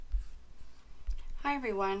Hi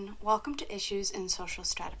everyone, welcome to Issues in Social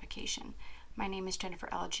Stratification. My name is Jennifer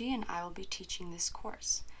Elgie and I will be teaching this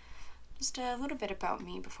course. Just a little bit about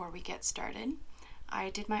me before we get started.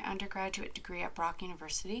 I did my undergraduate degree at Brock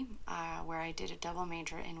University, where I did a double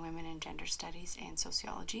major in Women and Gender Studies and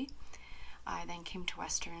Sociology. I then came to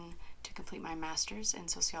Western to complete my master's in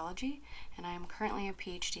Sociology, and I am currently a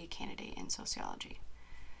PhD candidate in Sociology.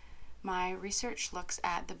 My research looks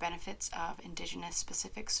at the benefits of Indigenous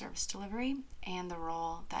specific service delivery and the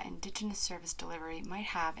role that Indigenous service delivery might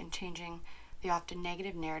have in changing the often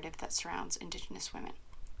negative narrative that surrounds Indigenous women.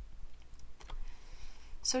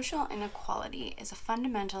 Social inequality is a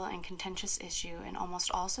fundamental and contentious issue in almost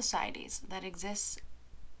all societies that exist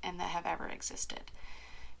and that have ever existed.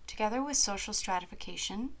 Together with social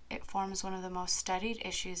stratification, it forms one of the most studied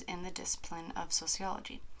issues in the discipline of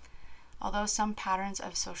sociology. Although some patterns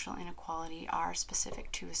of social inequality are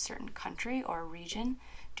specific to a certain country or region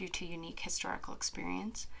due to unique historical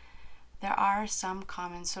experience, there are some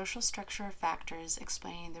common social structural factors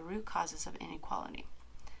explaining the root causes of inequality.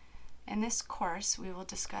 In this course, we will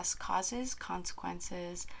discuss causes,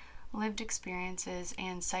 consequences, lived experiences,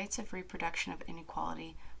 and sites of reproduction of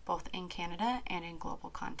inequality, both in Canada and in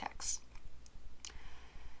global contexts.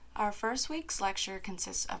 Our first week's lecture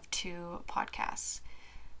consists of 2 podcasts.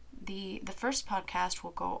 The first podcast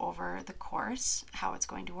will go over the course, how it's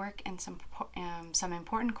going to work, and some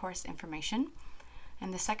important course information.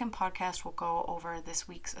 And the second podcast will go over this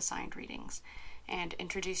week's assigned readings and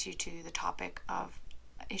introduce you to the topic of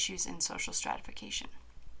issues in social stratification.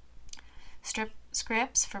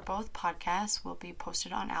 Scripts for both podcasts will be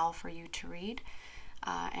posted on OWL for you to read,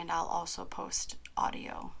 and I'll also post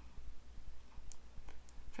audio.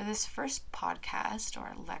 For this first podcast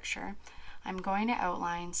or lecture, I'm going to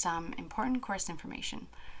outline some important course information.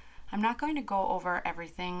 I'm not going to go over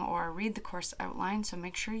everything or read the course outline, so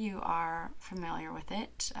make sure you are familiar with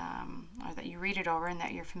it, or that you read it over and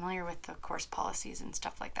that you're familiar with the course policies and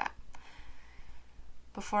stuff like that.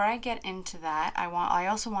 Before I get into that, I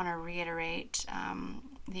also want to reiterate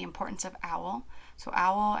the importance of OWL. So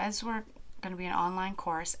OWL, as we're going to be an online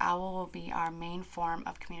course, OWL will be our main form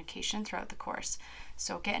of communication throughout the course.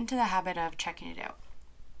 So get into the habit of checking it out.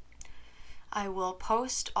 I will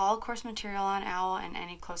post all course material on OWL and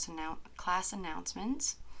any class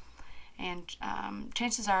announcements. And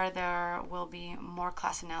chances are there will be more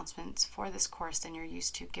class announcements for this course than you're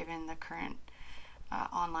used to given the current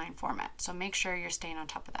online format. So make sure you're staying on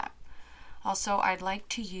top of that. Also, I'd like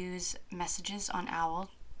to use messages on OWL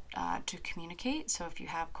to communicate. So if you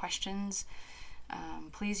have questions,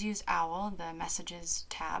 please use OWL, the messages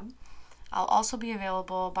tab. I'll also be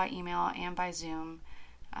available by email and by Zoom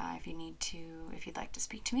if you'd like to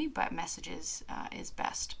speak to me, but messages is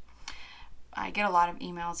best. I get a lot of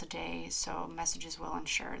emails a day, so messages will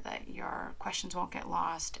ensure that your questions won't get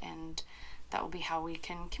lost, and that will be how we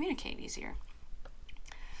can communicate easier.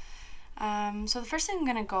 So the first thing I'm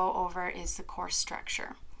going to go over is the course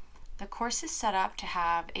structure. The course is set up to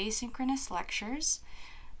have asynchronous lectures,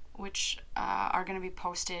 which are going to be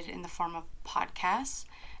posted in the form of podcasts,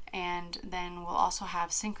 and then we'll also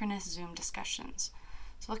have synchronous Zoom discussions.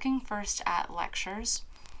 So looking first at lectures,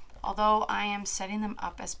 although I am setting them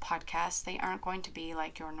up as podcasts, they aren't going to be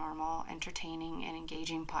like your normal entertaining and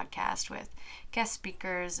engaging podcast with guest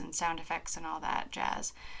speakers and sound effects and all that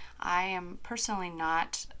jazz. I am personally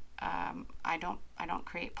not, I don't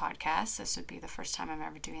create podcasts. This would be the first time I'm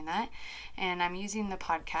ever doing that. And I'm using the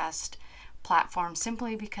podcast platform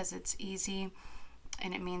simply because it's easy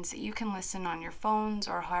and it means that you can listen on your phones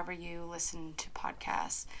or however you listen to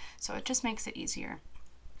podcasts. So it just makes it easier.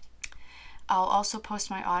 I'll also post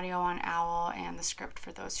my audio on OWL and the script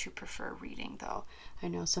for those who prefer reading, though I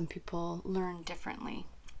know some people learn differently.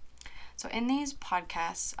 So in these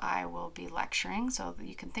podcasts, I will be lecturing, so that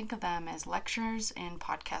you can think of them as lectures in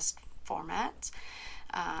podcast formats.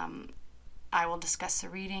 I will discuss the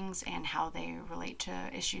readings and how they relate to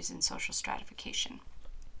issues in social stratification.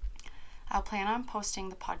 I'll plan on posting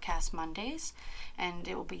the podcast Mondays, and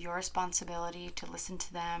it will be your responsibility to listen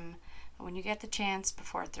to them when you get the chance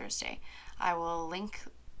before Thursday. I will link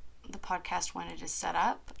the podcast when it is set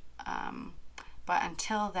up, but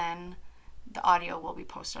until then, the audio will be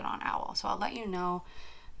posted on OWL. So I'll let you know.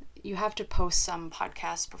 You have to post some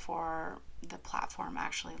podcasts before the platform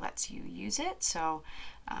actually lets you use it. So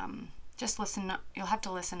just listen. You'll have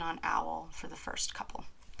to listen on OWL for the first couple.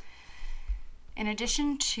 In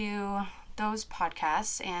addition to those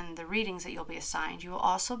podcasts and the readings that you'll be assigned, you will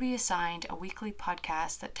also be assigned a weekly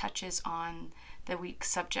podcast that touches on the week's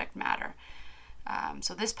subject matter.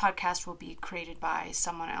 So this podcast will be created by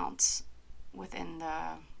someone else within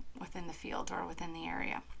the field or within the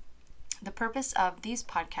area. The purpose of these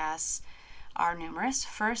podcasts are numerous.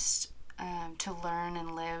 First, to learn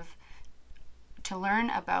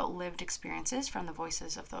about lived experiences from the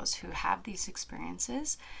voices of those who have these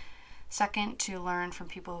experiences. Second, to learn from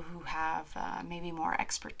people who have maybe more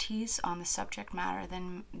expertise on the subject matter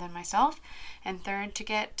than myself. And third, to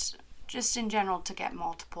get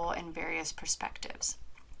multiple and various perspectives.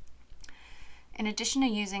 In addition to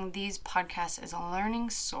using these podcasts as a learning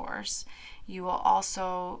source, you will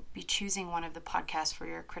also be choosing one of the podcasts for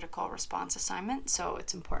your critical response assignment, so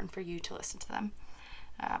it's important for you to listen to them.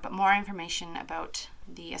 But more information about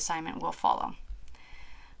the assignment will follow.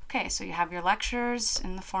 Okay, so you have your lectures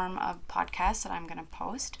in the form of podcasts that I'm going to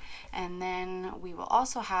post, and then we will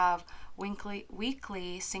also have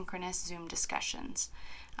weekly synchronous Zoom discussions.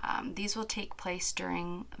 These will take place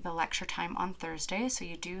during the lecture time on Thursday, so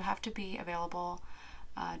you do have to be available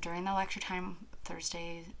during the lecture time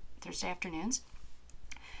Thursday afternoons.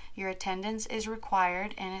 Your attendance is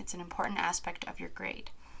required, and it's an important aspect of your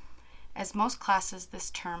grade. As most classes this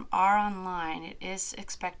term are online, it is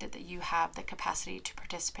expected that you have the capacity to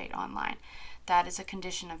participate online. That is a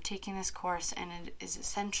condition of taking this course, and it is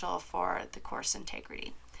essential for the course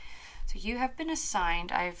integrity. So you have been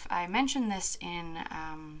assigned, I mentioned this in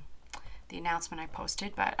the announcement I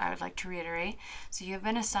posted, but I would like to reiterate. So you have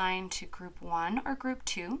been assigned to Group 1 or Group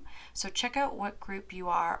 2. So check out what group you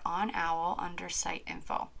are on OWL under Site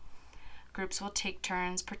Info. Groups will take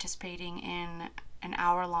turns participating in an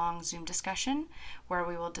hour-long Zoom discussion where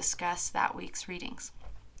we will discuss that week's readings.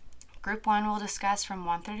 Group 1 will discuss from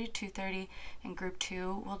 1:30 to 2:30, and Group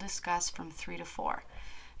 2 will discuss from 3 to 4.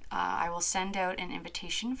 I will send out an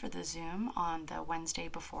invitation for the Zoom on the Wednesday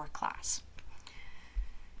before class.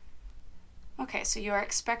 Okay, so you are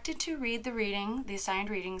expected to read the assigned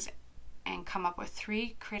readings, and come up with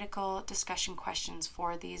 3 critical discussion questions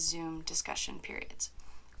for these Zoom discussion periods.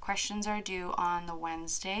 Questions are due on the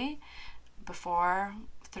Wednesday before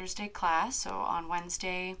Thursday class. So on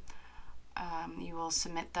Wednesday, you will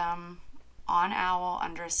submit them on OWL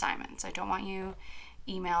under assignments. I don't want you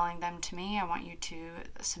emailing them to me. I want you to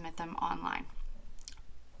submit them online.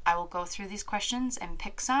 I will go through these questions and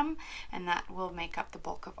pick some, and that will make up the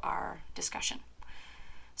bulk of our discussion.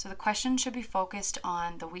 So the questions should be focused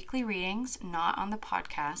on the weekly readings, not on the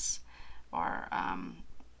podcasts or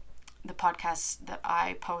the podcasts that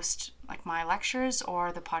I post, like my lectures,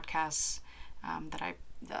 or the podcasts the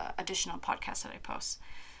additional podcasts that I post.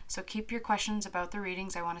 So keep your questions about the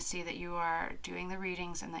readings. I want to see that you are doing the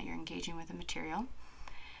readings and that you're engaging with the material.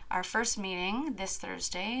 Our first meeting this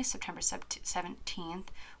Thursday, September 17th,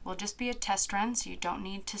 will just be a test run, so you don't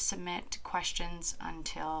need to submit questions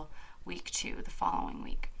until week 2, the following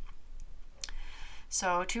week.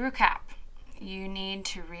 So to recap, you need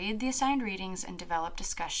to read the assigned readings and develop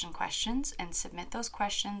discussion questions and submit those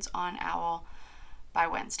questions on OWL by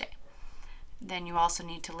Wednesday. Then you also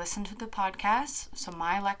need to listen to the podcasts, so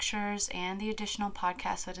my lectures and the additional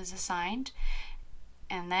podcast that is assigned.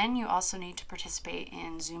 And then you also need to participate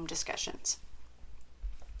in Zoom discussions.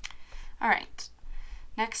 All right,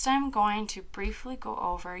 next I'm going to briefly go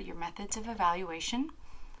over your methods of evaluation.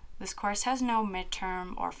 This course has no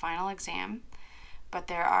midterm or final exam, but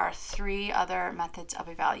there are 3 other methods of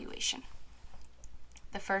evaluation.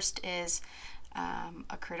 The first is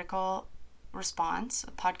a critical response,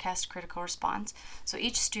 a podcast critical response. So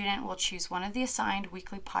each student will choose one of the assigned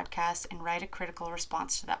weekly podcasts and write a critical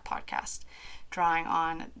response to that podcast, drawing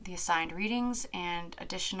on the assigned readings and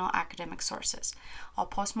additional academic sources. I'll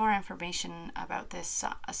post more information about this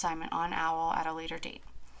assignment on OWL at a later date.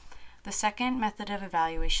 The second method of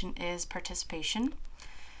evaluation is participation.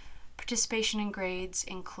 Participation in grades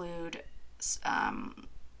include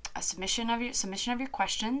a submission of your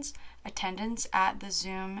questions, attendance at the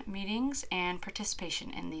Zoom meetings, and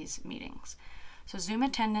participation in these meetings. So Zoom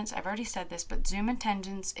attendance, I've already said this, but Zoom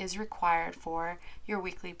attendance is required for your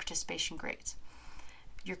weekly participation grades.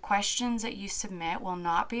 Your questions that you submit will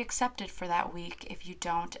not be accepted for that week if you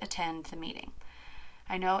don't attend the meeting.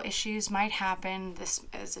 I know issues might happen. This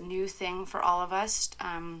is a new thing for all of us,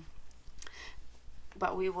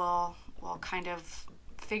 but we'll kind of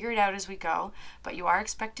figure it out as we go. But you are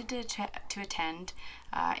expected to attend.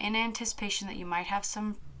 In anticipation that you might have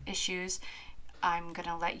some issues, I'm going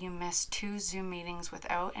to let you miss 2 Zoom meetings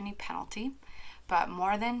without any penalty. But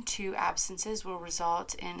more than 2 absences will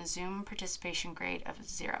result in a Zoom participation grade of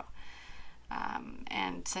 0.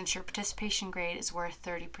 And since your participation grade is worth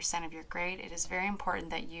 30% of your grade, it is very important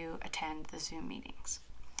that you attend the Zoom meetings.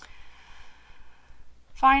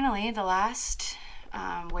 Finally, the last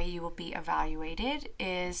way you will be evaluated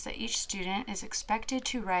is that each student is expected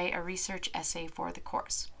to write a research essay for the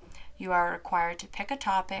course. You are required to pick a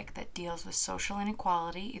topic that deals with social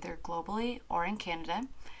inequality, either globally or in Canada.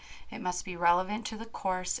 It must be relevant to the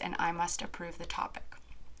course, and I must approve the topic.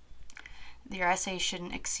 Your essay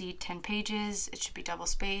shouldn't exceed 10 pages. It should be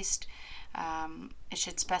double-spaced. It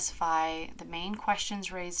should specify the main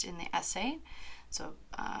questions raised in the essay. So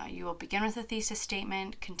you will begin with a thesis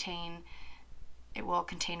statement, it will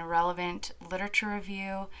contain a relevant literature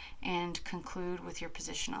review, and conclude with your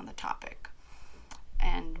position on the topic.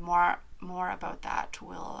 And more about that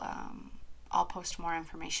I'll post more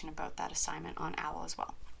information about that assignment on OWL as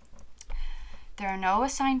well. There are no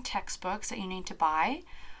assigned textbooks that you need to buy.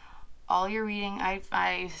 All your reading,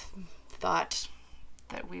 I thought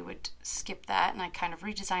that we would skip that, and I kind of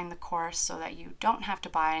redesigned the course so that you don't have to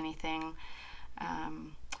buy anything.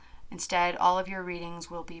 Instead, all of your readings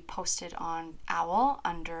will be posted on OWL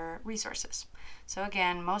under resources. So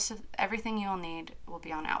again, most of everything you'll need will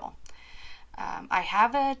be on OWL. I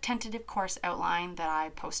have a tentative course outline that I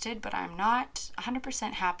posted, but I'm not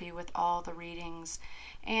 100% happy with all the readings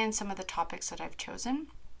and some of the topics that I've chosen.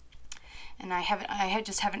 And I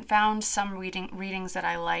just haven't found some readings that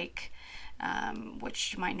I like,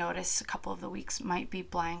 which you might notice a couple of the weeks might be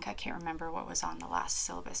blank. I can't remember what was on the last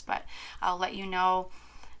syllabus, but I'll let you know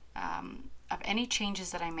of any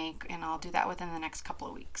changes that I make, and I'll do that within the next couple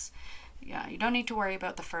of weeks. Yeah, you don't need to worry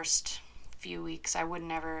about the first few weeks. I would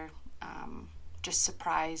never just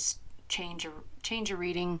surprise change a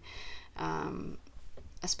reading,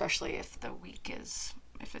 especially if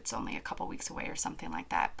if it's only a couple weeks away or something like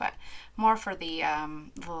that. But more for the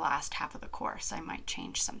last half of the course, I might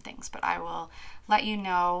change some things. But I will let you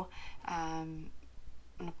know, and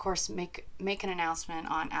of course make an announcement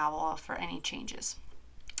on OWL for any changes.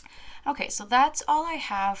 Okay, so that's all I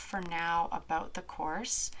have for now about the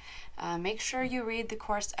course. Make sure you read the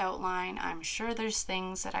course outline. I'm sure there's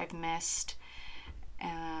things that I've missed,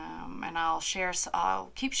 and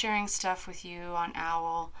I'll keep sharing stuff with you on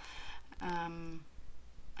OWL.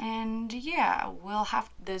 And yeah, we'll have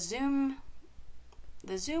the Zoom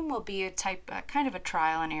will be kind of a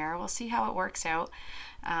trial and error. We'll see how it works out.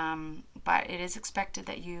 But it is expected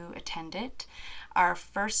that you attend it. Our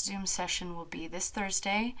first Zoom session will be this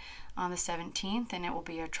Thursday on the 17th, and it will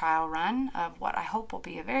be a trial run of what I hope will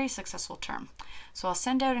be a very successful term. So I'll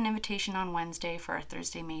send out an invitation on Wednesday for our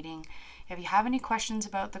Thursday meeting. If you have any questions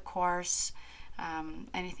about the course,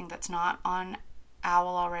 anything that's not on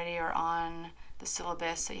OWL already or on the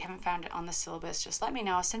syllabus, that you haven't found it on the syllabus, just let me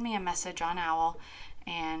know. Send me a message on OWL,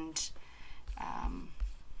 and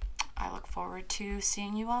I look forward to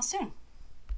seeing you all soon.